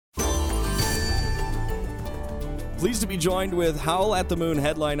Pleased to be joined with Howl at the Moon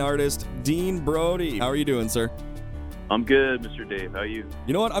headline artist Dean Brody. How are you doing, sir? I'm good, Mr. Dave. How are you?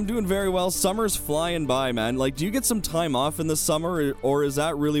 You know what? I'm doing very well. Summer's flying by, man. Like, do you get some time off in the summer, or is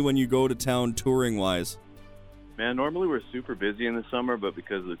that really when you go to town touring-wise? Man, normally we're super busy in the summer, but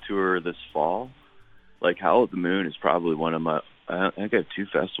because of the tour this fall, like Howl at the Moon is probably one of my, I think I have 2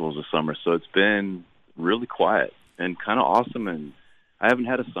 festivals this summer, so it's been really quiet and kind of awesome. And I haven't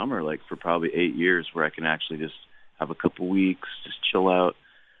had a summer like for probably 8 years where I can actually just have a couple weeks, just chill out.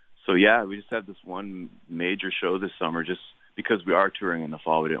 So yeah, we just had this one major show this summer just because we are touring in the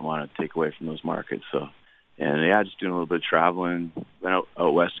fall. We didn't want to take away from those markets. So, and yeah, just doing a little bit of traveling. Went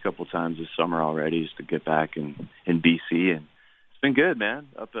out west a couple times this summer already just to get back in BC. And it's been good, man.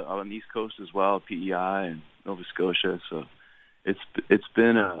 Up on the East Coast as well, PEI and Nova Scotia. So it's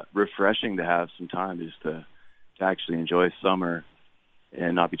been refreshing to have some time just to actually enjoy summer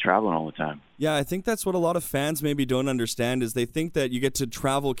and not be traveling all the time. Yeah, I think that's what a lot of fans maybe don't understand is they think that you get to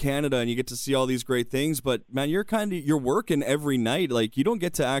travel Canada and you get to see all these great things, but man, you're working every night. Like, you don't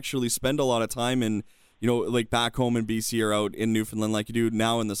get to actually spend a lot of time in, like back home in BC or out in Newfoundland like you do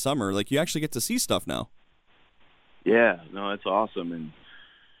now in the summer. Like, you actually get to see stuff now. Yeah, no, it's awesome.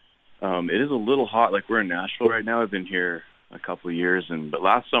 And it is a little hot. Like, we're in Nashville right now. I've been here a couple of years, but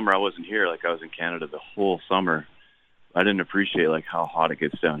last summer I wasn't here. Like, I was in Canada the whole summer. I didn't appreciate like how hot it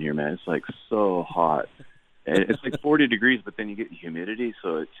gets down here, man. It's like so hot, and it's like 40 degrees, but then you get the humidity,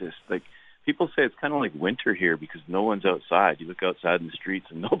 so it's just like people say it's kind of like winter here because no one's outside. You look outside in the streets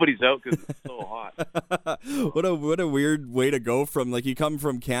and nobody's out because it's so hot. What a weird way to go from, like, you come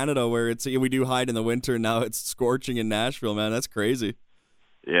from Canada where we do hide in the winter, and now it's scorching in Nashville, man. That's crazy.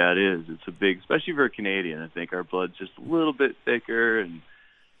 Yeah, it is. It's a big, especially for a Canadian. I think our blood's just a little bit thicker, and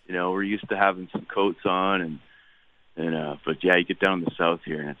we're used to having some coats on but yeah, you get down in the south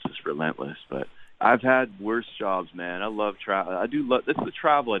here and it's just relentless. But I've had worse jobs, man. I love travel. I do love, this is the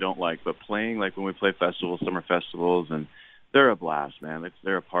travel I don't like, but playing, like when we play festivals, summer festivals, and they're a blast, man.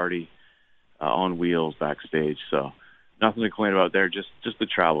 They're a party on wheels backstage. So nothing to complain about there. Just the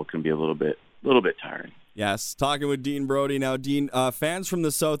travel can be a little bit tiring. Yes, talking with Dean Brody now. Dean, fans from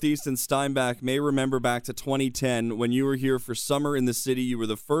the Southeast and Steinbach may remember back to 2010 when you were here for Summer in the City. You were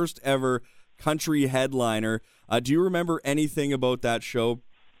the first ever country headliner. Do you remember anything about that show?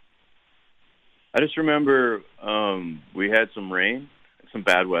 I just remember we had some rain, some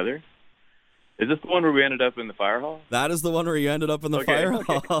bad weather. Is this the one where we ended up in the fire hall? That is the one where you ended up in the fire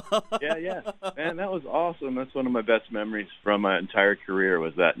hall. Yeah. Man, that was awesome. That's one of my best memories from my entire career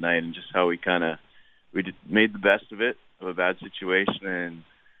was that night, and just how we made the best of it, of a bad situation,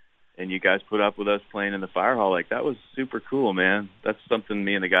 and you guys put up with us playing in the fire hall. Like, that was super cool, man. That's something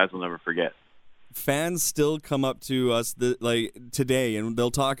me and the guys will never forget. Fans still come up to us today, and they'll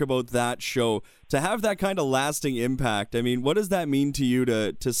talk about that show. To have that kind of lasting impact, I mean, what does that mean to you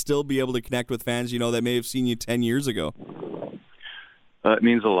to still be able to connect with fans, that may have seen you 10 years ago? It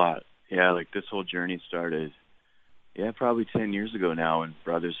means a lot. Yeah, like this whole journey started, probably 10 years ago now when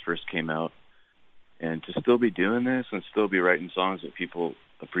Brothers first came out. And to still be doing this and still be writing songs that people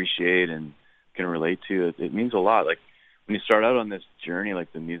appreciate and can relate to, it means a lot. Like, when you start out on this journey,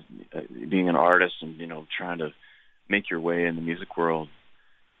 like the music, being an artist and, trying to make your way in the music world,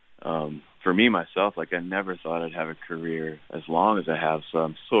 for me, myself, like I never thought I'd have a career as long as I have. So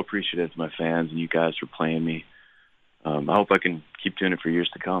I'm so appreciative to my fans and you guys for playing me. I hope I can keep doing it for years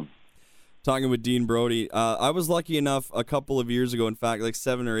to come. Talking with Dean Brody, I was lucky enough a couple of years ago, in fact, like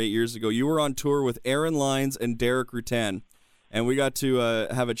 7 or 8 years ago, you were on tour with Aaron Lyons and Derek Rutan. And we got to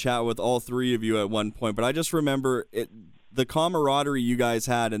have a chat with all three of you at one point. But I just remember the camaraderie you guys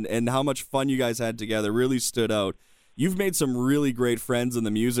had and how much fun you guys had together really stood out. You've made some really great friends in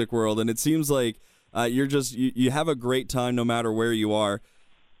the music world, and it seems like you have a great time no matter where you are.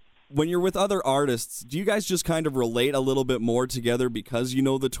 When you're with other artists, do you guys just kind of relate a little bit more together because you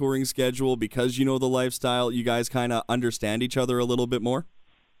know the touring schedule, because you know the lifestyle, you guys kind of understand each other a little bit more?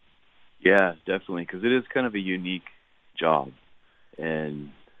 Yeah, definitely, because it is kind of a unique job.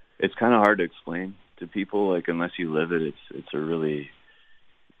 And it's kind of hard to explain to people, like, unless you live it.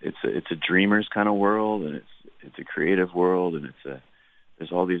 It's a dreamer's kind of world, and it's a creative world, and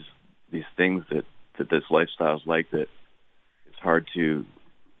there's all these things that this lifestyle is like that it's hard to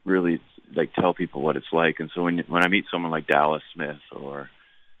really like tell people what it's like. And so when I meet someone like Dallas Smith or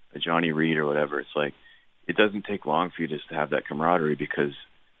a Johnny Reed or whatever, it's like it doesn't take long for you just to have that camaraderie, because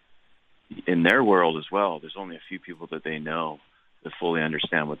in their world as well, there's only a few people that they know that fully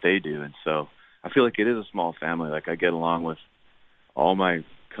understand what they do. And so I feel like it is a small family. Like, I get along with all my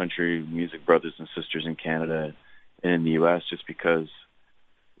country music brothers and sisters in Canada and in the U.S. just because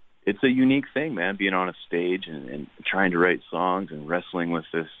it's a unique thing, man, being on a stage and trying to write songs and wrestling with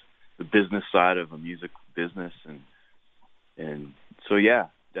the business side of a music business. And so, yeah,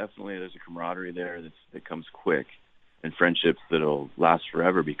 definitely there's a camaraderie there that comes quick, and friendships that'll last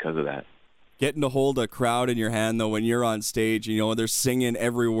forever because of that. Getting to hold a crowd in your hand, though, when you're on stage, you know, they're singing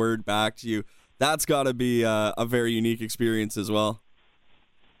every word back to you. That's got to be a very unique experience as well.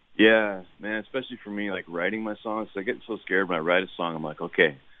 Yeah, man, especially for me, like writing my songs. I get so scared when I write a song. I'm like,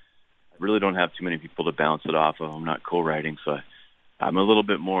 okay, I really don't have too many people to bounce it off of. I'm not co-writing, so I'm a little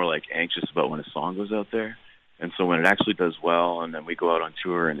bit more like anxious about when a song goes out there. And so when it actually does well, and then we go out on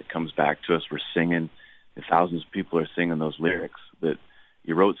tour and it comes back to us, we're singing, and thousands of people are singing those lyrics that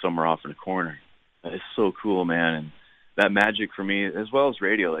you wrote somewhere off in a corner. That is so cool, man. And that magic for me, as well as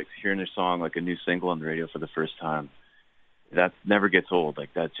radio, like hearing a song, like a new single on the radio for the first time, that never gets old.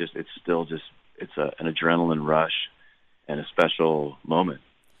 Like that just, it's still just, it's an adrenaline rush and a special moment.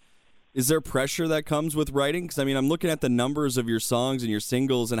 Is there pressure that comes with writing? Because, I mean, I'm looking at the numbers of your songs and your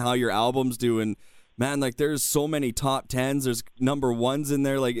singles and how your albums do, and, man, like, there's so many top 10s, there's number 1s in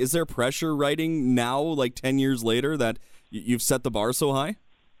there. Like, is there pressure writing now, like 10 years later, that you've set the bar so high?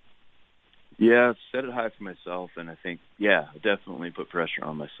 Yeah, I've set it high for myself, and I think, yeah, I definitely put pressure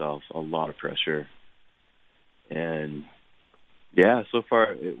on myself, a lot of pressure. And, yeah, so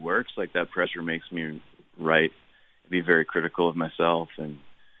far it works. Like, that pressure makes me write, be very critical of myself, and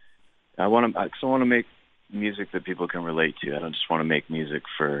I want to make music that people can relate to. I don't just want to make music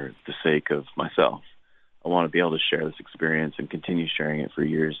for the sake of myself. I want to be able to share this experience and continue sharing it for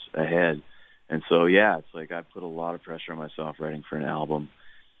years ahead. And so, yeah, it's like I put a lot of pressure on myself writing for an album.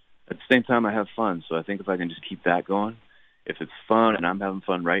 At the same time, I have fun. So I think if I can just keep that going, if it's fun and I'm having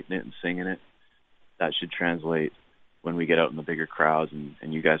fun writing it and singing it, that should translate when we get out in the bigger crowds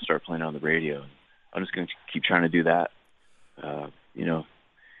and you guys start playing on the radio. I'm just going to keep trying to do that. You know,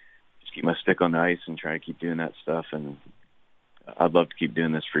 keep my stick on the ice and try to keep doing that stuff, and I'd love to keep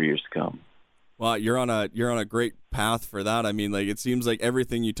doing this for years to come. Well, you're on a great path for that. I mean, like, it seems like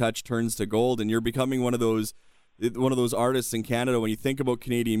everything you touch turns to gold, and you're becoming one of those artists in Canada. When you think about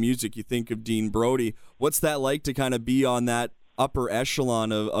Canadian music, you think of Dean Brody. What's that like to kind of be on that upper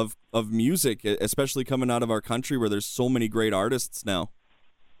echelon of music, especially coming out of our country where there's so many great artists now?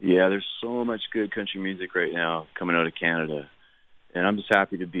 Yeah, there's so much good country music right now coming out of Canada, and I'm just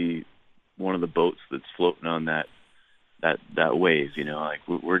happy to be one of the boats that's floating on that wave. You know, like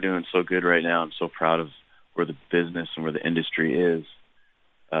we're doing so good right now. I'm so proud of where the business and where the industry is.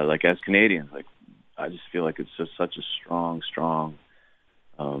 Like as Canadians, like I just feel like it's just such a strong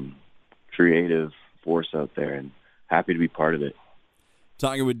creative force out there, and happy to be part of it.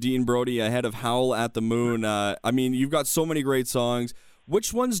 Talking with Dean Brody ahead of Howl at the Moon. I mean, you've got so many great songs.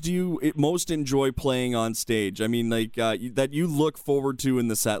 Which ones do you most enjoy playing on stage? I mean, like that you look forward to in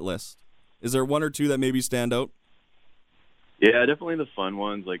the set list? Is there one or two that maybe stand out? Yeah, definitely the fun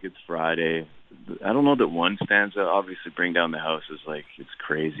ones. Like it's Friday. I don't know that one stands out. Obviously, Bring Down the House is like it's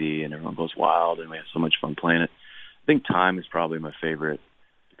crazy and everyone goes wild and we have so much fun playing it. I think Time is probably my favorite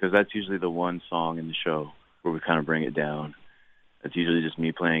because that's usually the one song in the show where we kind of bring it down. It's usually just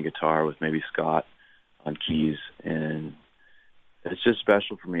me playing guitar with maybe Scott on keys, and it's just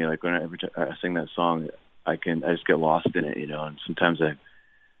special for me. Like every time I sing that song, I just get lost in it, you know. And sometimes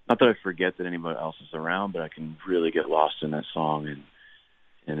not that I forget that anybody else is around, but I can really get lost in that song.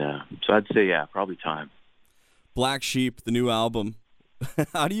 And so I'd say, yeah, probably Time. Black Sheep, the new album.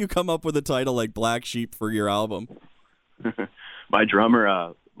 How do you come up with a title like Black Sheep for your album? My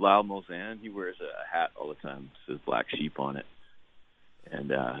drummer, Lyle Molzan, he wears a hat all the time. It says Black Sheep on it.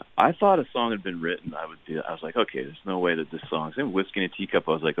 And I thought a song had been written. I was like, okay, there's no way that this song. Same with Whiskey in a Teacup.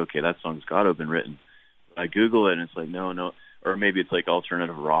 I was like, okay, that song's got to have been written. But I Google it, and it's like, no. Or maybe it's like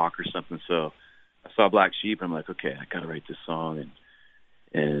alternative rock or something. So I saw Black Sheep, and I'm like, okay, I got to write this song.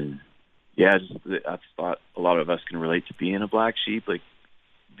 And yeah, I thought a lot of us can relate to being a black sheep, like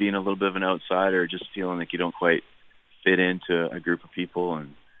being a little bit of an outsider, just feeling like you don't quite fit into a group of people.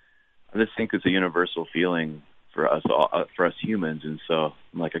 And I just think it's a universal feeling for us humans. And so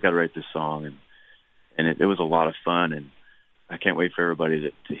I'm like, I got to write this song. And it was a lot of fun. And I can't wait for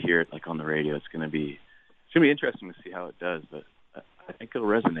everybody to hear it like on the radio. It's going to be interesting to see how it does, but I think it'll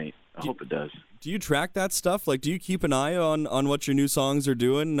resonate. I hope it does. Do you track that stuff? Like, do you keep an eye on what your new songs are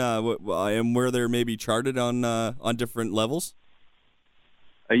doing and where they're maybe charted on different levels?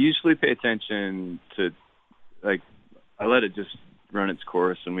 I usually pay attention to, like, I let it just run its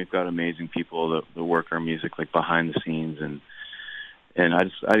course, and we've got amazing people that work our music, like, behind the scenes, and I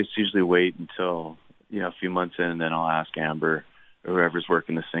just usually wait until, you know, a few months in, and then I'll ask Amber or whoever's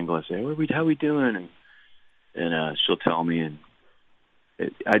working the single. I say, how are we doing? And she'll tell me, and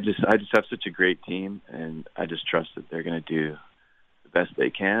I just have such a great team, and I just trust that they're going to do the best they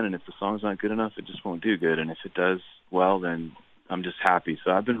can. And if the song's not good enough, it just won't do good. And if it does well, then I'm just happy.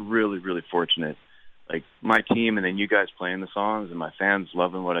 So I've been really, really fortunate. Like my team, and then you guys playing the songs, and my fans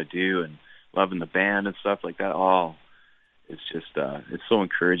loving what I do, and loving the band and stuff like that. All it's just it's so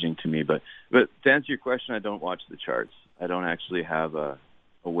encouraging to me. But to answer your question, I don't watch the charts. I don't actually have a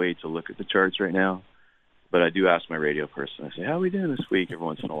way to look at the charts right now. But I do ask my radio person. I say, how are we doing this week every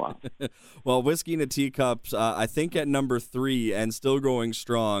once in a while? Well, Whiskey in a Teacup, I think at number 3 and still going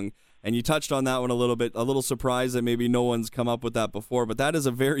strong. And you touched on that one a little bit. A little surprised that maybe no one's come up with that before. But that is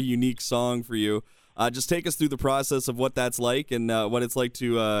a very unique song for you. Just take us through the process of what that's like and what it's like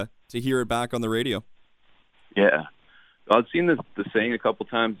to hear it back on the radio. Yeah. Well, I've seen the saying a couple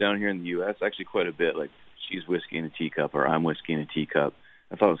times down here in the U.S., actually quite a bit, like she's whiskey in a teacup or I'm whiskey in a teacup.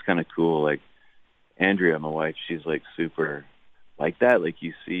 I thought it was kind of cool. Like Andrea, my wife, she's like super like that. Like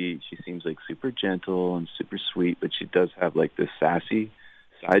you see, she seems like super gentle and super sweet, but she does have like this sassy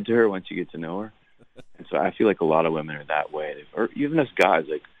side to her once you get to know her. And so I feel like a lot of women are that way. Or even us guys,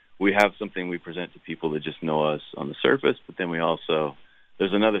 like we have something we present to people that just know us on the surface, but then we also,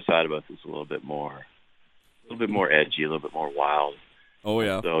 there's another side of us that's a little bit more edgy, a little bit more wild. Oh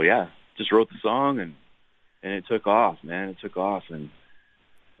yeah. So yeah, just wrote the song and it took off, man. It took off. And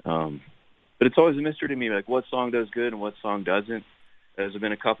but it's always a mystery to me, like what song does good and what song doesn't. There's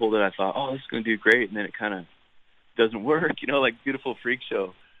been a couple that I thought, oh, this is going to do great, and then it kind of doesn't work, like Beautiful Freak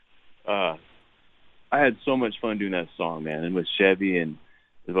Show. I had so much fun doing that song, man, and with Chevy, and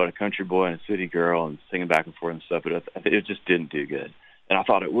it was about a country boy and a city girl and singing back and forth and stuff, but it just didn't do good. And I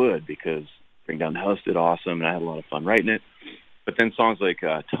thought it would because Bring Down the House did awesome, and I had a lot of fun writing it. But then songs like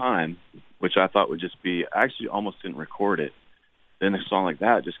Time, which I thought would just be, I actually almost didn't record it. Then a song like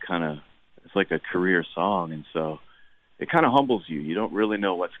that just kind of, it's like a career song, and so it kind of humbles you. You don't really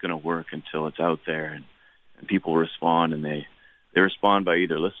know what's going to work until it's out there, and people respond, and they respond by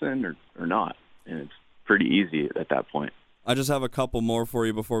either listening or not, and it's pretty easy at that point. I just have a couple more for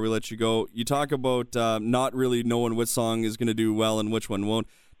you before we let you go. You talk about not really knowing which song is going to do well and which one won't.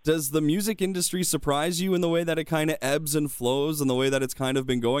 Does the music industry surprise you in the way that it kind of ebbs and flows and the way that it's kind of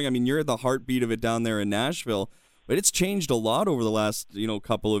been going? I mean, you're at the heartbeat of it down there in Nashville, but it's changed a lot over the last,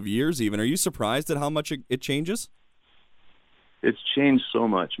 couple of years even. Are you surprised at how much it changes? It's changed so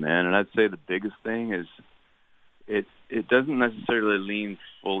much, man. And I'd say the biggest thing is it doesn't necessarily lean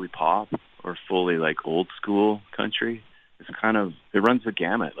fully pop or fully like old school country. It's kind of, it runs the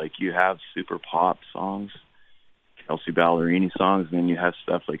gamut. Like you have super pop songs, Kelsey Ballerini songs, and then you have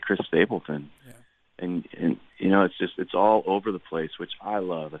stuff like Chris Stapleton. Yeah. And it's all over the place, which I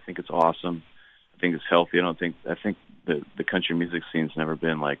love. I think it's awesome. I think it's healthy. I think the country music scene's never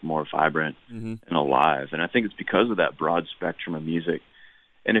been like more vibrant and alive. And I think it's because of that broad spectrum of music.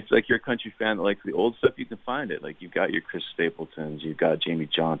 And if like you're a country fan that likes the old stuff, you can find it. Like you've got your Chris Stapletons, you've got Jamie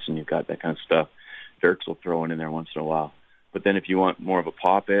Johnson, you've got that kind of stuff. Dirks will throw it in there once in a while. But then if you want more of a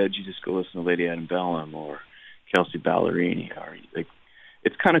pop edge, you just go listen to Lady Antebellum or Kelsey Ballerini. Or like,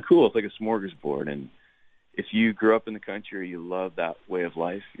 it's kind of cool. It's like a smorgasbord. And if you grew up in the country or you love that way of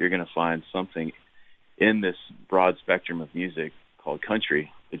life, you're going to find something in this broad spectrum of music called country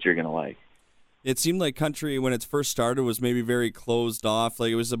that you're going to like. It seemed like country when it first started was maybe very closed off.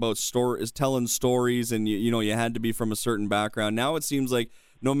 Like it was about telling stories, and you had to be from a certain background. Now it seems like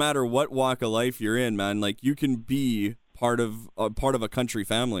no matter what walk of life you're in, man, like you can be part of a country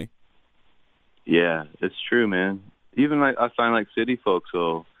family. Yeah, it's true, man. Even like I find like city folks,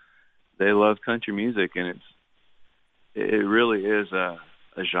 so they love country music, and it really is a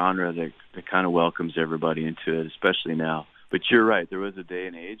genre that kind of welcomes everybody into it, especially now. But you're right. There was a day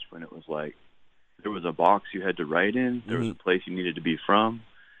and age when it was like there was a box you had to write in. There was a place you needed to be from.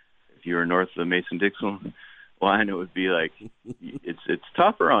 If you were north of the Mason-Dixon line, it would be like it's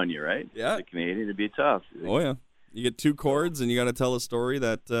tougher on you, right? Yeah. As a Canadian, it'd be tough. Oh yeah. You get 2 chords, and you got to tell a story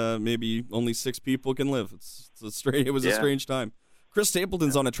that maybe only 6 people can live. It was a strange time. Chris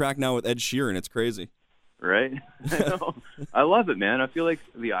Stapleton's on a track now with Ed Sheeran. It's crazy. Right? I know. I love it, man. I feel like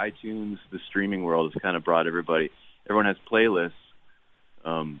the iTunes, the streaming world has kind of brought everyone has playlists.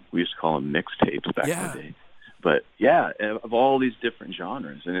 We used to call them mixtapes back in the day. But, yeah, of all these different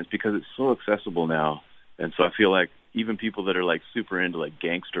genres. And it's because it's so accessible now. And so I feel like even people that are, like, super into, like,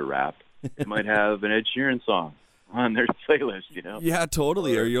 gangster rap, they might have an Ed Sheeran song on their playlist, Yeah,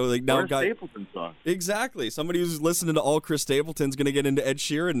 totally. Or like now a Stapleton song. Exactly. Somebody who's listening to all Chris Stapleton's going to get into Ed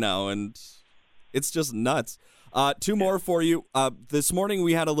Sheeran now, and it's just nuts. 2 more for you. This morning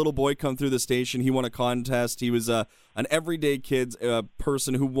we had a little boy come through the station. He won a contest. He was an everyday kid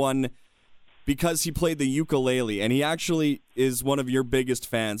person who won because he played the ukulele, and he actually is one of your biggest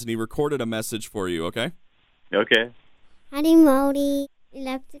fans, and he recorded a message for you, okay? Okay. Howdy, Modi.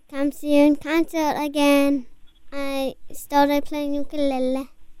 Love to come see you in concert again. I started playing ukulele.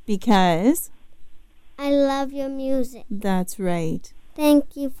 Because? I love your music. That's right.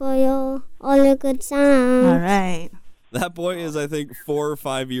 Thank you for all your good songs. All right. That boy is, I think, 4 or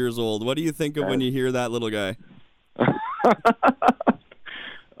 5 years old. What do you think of when you hear that little guy?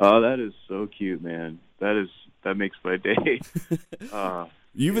 Oh, that is so cute, man. That makes my day.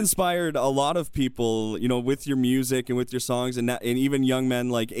 You've inspired a lot of people, with your music and with your songs, and even young men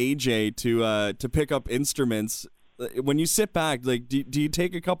like AJ to pick up instruments. When you sit back, like, do you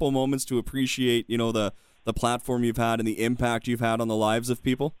take a couple moments to appreciate, the platform you've had and the impact you've had on the lives of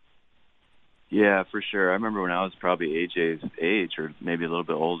people? Yeah, for sure. I remember when I was probably AJ's age, or maybe a little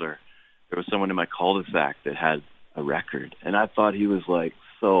bit older, there was someone in my cul-de-sac that had a record, and I thought he was like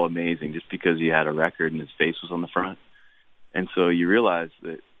so amazing just because he had a record and his face was on the front. And so you realize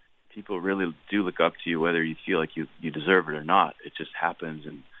that people really do look up to you, whether you feel like you deserve it or not. It just happens.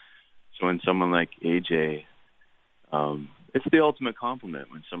 And so when someone like AJ, it's the ultimate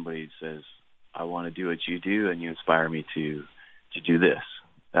compliment when somebody says, I want to do what you do, and you inspire me to do this.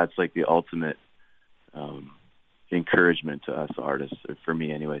 That's like the ultimate encouragement to us artists, or for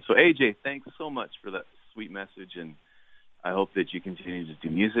me anyway. So AJ, thanks so much for that sweet message, and I hope that you continue to do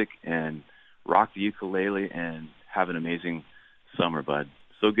music and rock the ukulele and have an amazing summer, bud.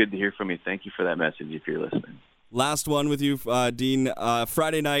 So good to hear from you. Thank you for that message if you're listening. Last one with you, Dean.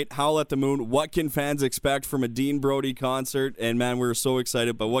 Friday night, Howl at the Moon. What can fans expect from a Dean Brody concert? And, man, we're so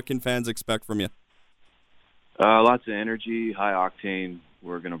excited, but what can fans expect from you? Lots of energy, high octane.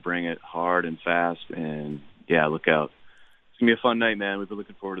 We're going to bring it hard and fast, and, yeah, look out. It's going to be a fun night, man. We've been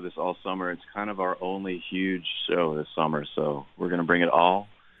looking forward to this all summer. It's kind of our only huge show this summer, so we're going to bring it all.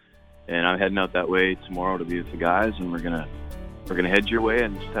 And I'm heading out that way tomorrow to be with the guys, and we're gonna head your way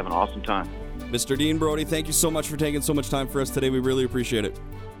and just have an awesome time. Mr. Dean Brody, thank you so much for taking so much time for us today. We really appreciate it.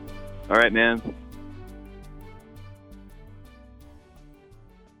 All right, man.